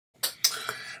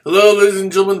Hello, ladies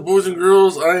and gentlemen, boys and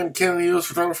girls. I am Canon EOS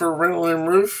photographer Randall and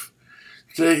Rueff.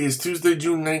 Today is Tuesday,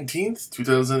 June 19th,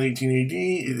 2018 AD.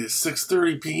 It is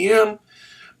 6:30 p.m.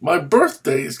 My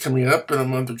birthday is coming up in a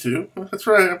month or two. That's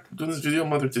right, I'm doing this video a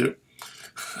month or two.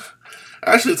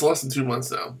 Actually, it's less than 2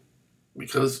 months now,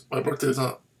 because my birthday is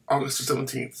on August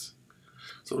 17th.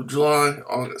 So July,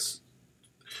 August.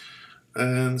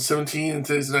 And 17, and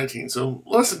today's 19. So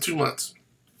less than 2 months.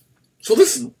 So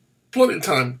this is plenty of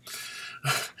time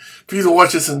for you to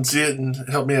watch this and see it and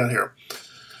help me out here.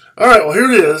 Alright, well here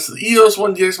it is, the EOS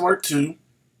 1 DX Mark II.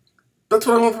 That's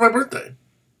what I want for my birthday.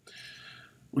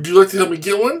 Would you like to help me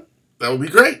get one? That would be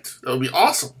great. That would be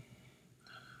awesome.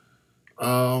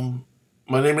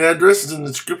 My name and address is in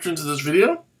the description to this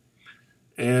video.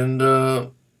 And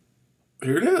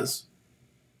here it is.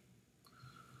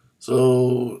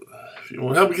 So if you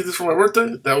want to help me get this for my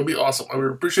birthday, that would be awesome. I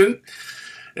would appreciate it.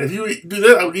 And if you do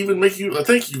that, I would even make you a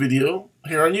thank you video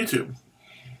here on YouTube.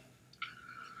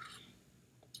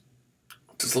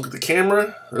 Just look at the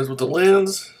camera. There's with the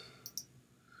lens.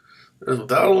 There's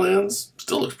without a lens.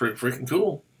 Still looks pretty freaking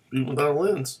cool, even without a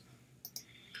lens.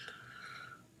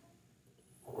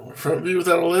 Front view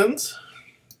without a lens.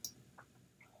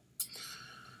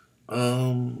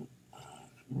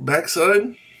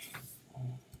 Backside.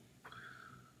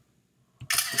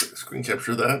 Screen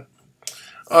capture that.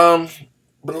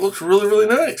 But it looks really, really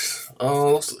nice.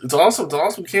 It's awesome. It's an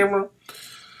awesome camera.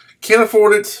 Can't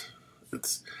afford it.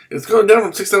 It's going down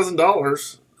from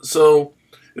 $6,000, so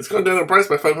it's going down in price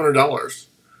by $500.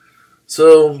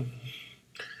 So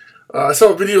I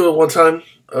saw a video one time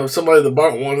of somebody that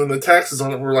bought one, and the taxes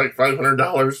on it were like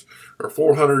 $500 or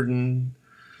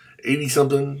 $480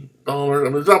 something dollars. I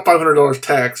mean, it's about $500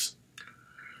 tax.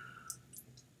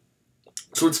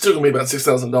 So it's still gonna be about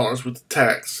 $6,000 with the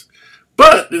tax.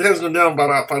 But it has gone down by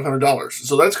about $500,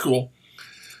 so that's cool.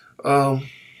 So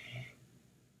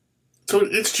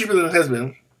it's cheaper than it has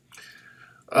been.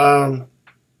 But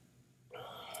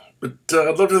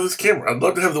I'd love to have this camera. I'd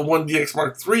love to have the 1 DX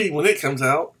Mark III when it comes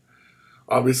out,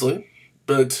 obviously.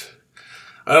 But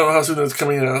I don't know how soon that's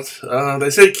coming out.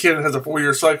 They say Canon has a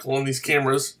 4-year cycle on these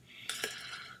cameras,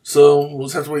 so we'll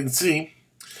just have to wait and see.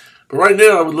 But right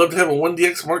now, I would love to have a 1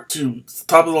 DX Mark II. It's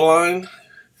top of the line.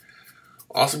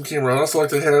 Awesome camera. I'd also like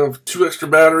to have 2 extra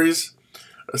batteries,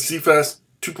 a CFast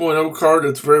 2.0 card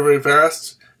that's very, very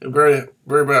fast and very,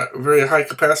 very high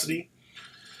capacity.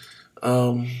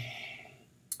 And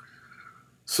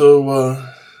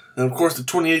of course the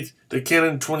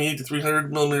Canon 28 to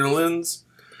 300 millimeter lens,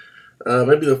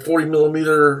 maybe the 40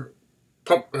 millimeter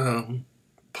popcorn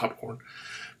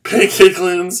pancake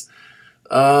lens.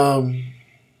 I mean,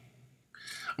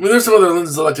 there's some other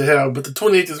lenses I like to have, but the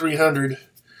 28 to 300.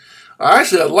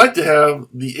 I'd like to have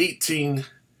the 18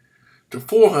 to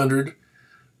 400,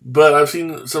 but I've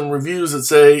seen some reviews that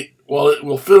say, well, it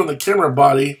will fit on the camera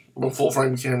body of a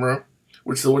full-frame camera,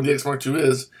 which the 1 DX Mark II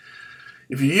is.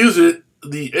 If you use it,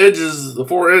 the edges, the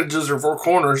 4 edges or 4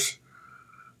 corners,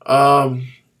 kind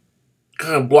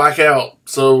of black out.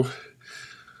 So,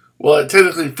 while it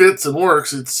technically fits and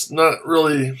works, it's not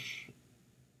really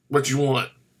what you want.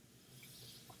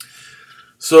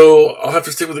 So I'll have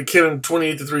to stick with the Canon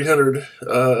 28 to 300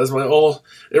 as my all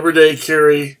everyday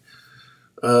carry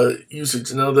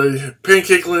usage. Now the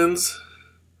pancake lens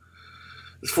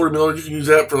is 40 millimeter. You can use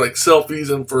that for like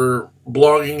selfies and for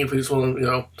blogging if you just want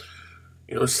to,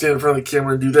 stand in front of the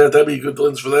camera and do that. That'd be a good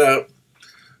lens for that,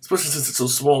 especially since it's so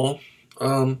small.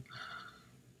 But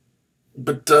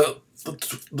the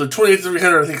 28 to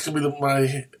 300 I think is gonna be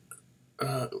my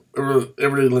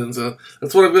everyday lens.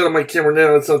 That's what I've got on my camera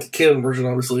now. It's not the Canon version,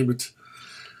 obviously, but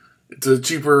it's a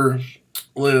cheaper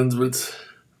lens. But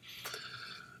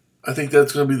I think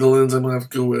that's going to be the lens I'm going to have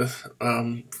to go with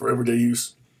for everyday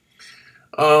use.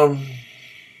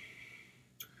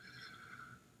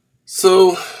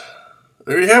 So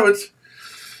there you have it.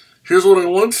 Here's what I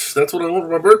want. That's what I want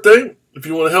for my birthday. If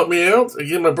you want to help me out,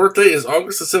 again, my birthday is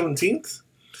August the 17th.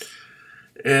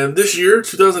 And this year,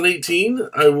 2018,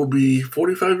 I will be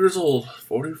 45 years old.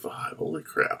 45, holy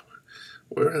crap.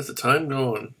 Where has the time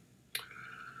gone?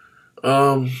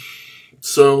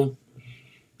 So,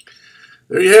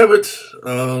 there you have it.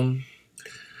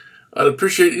 I'd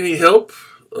appreciate any help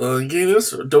getting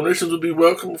this. Donations would be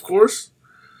welcome, of course.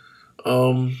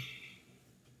 There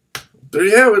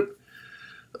you have it.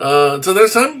 Until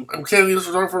next time, I'm Canon EOS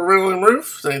photographer Randall and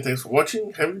Rueff, saying thanks for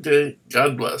watching. Have a good day.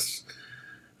 God bless.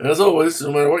 And as always,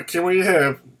 no matter what camera you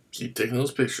have, keep taking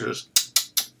those pictures.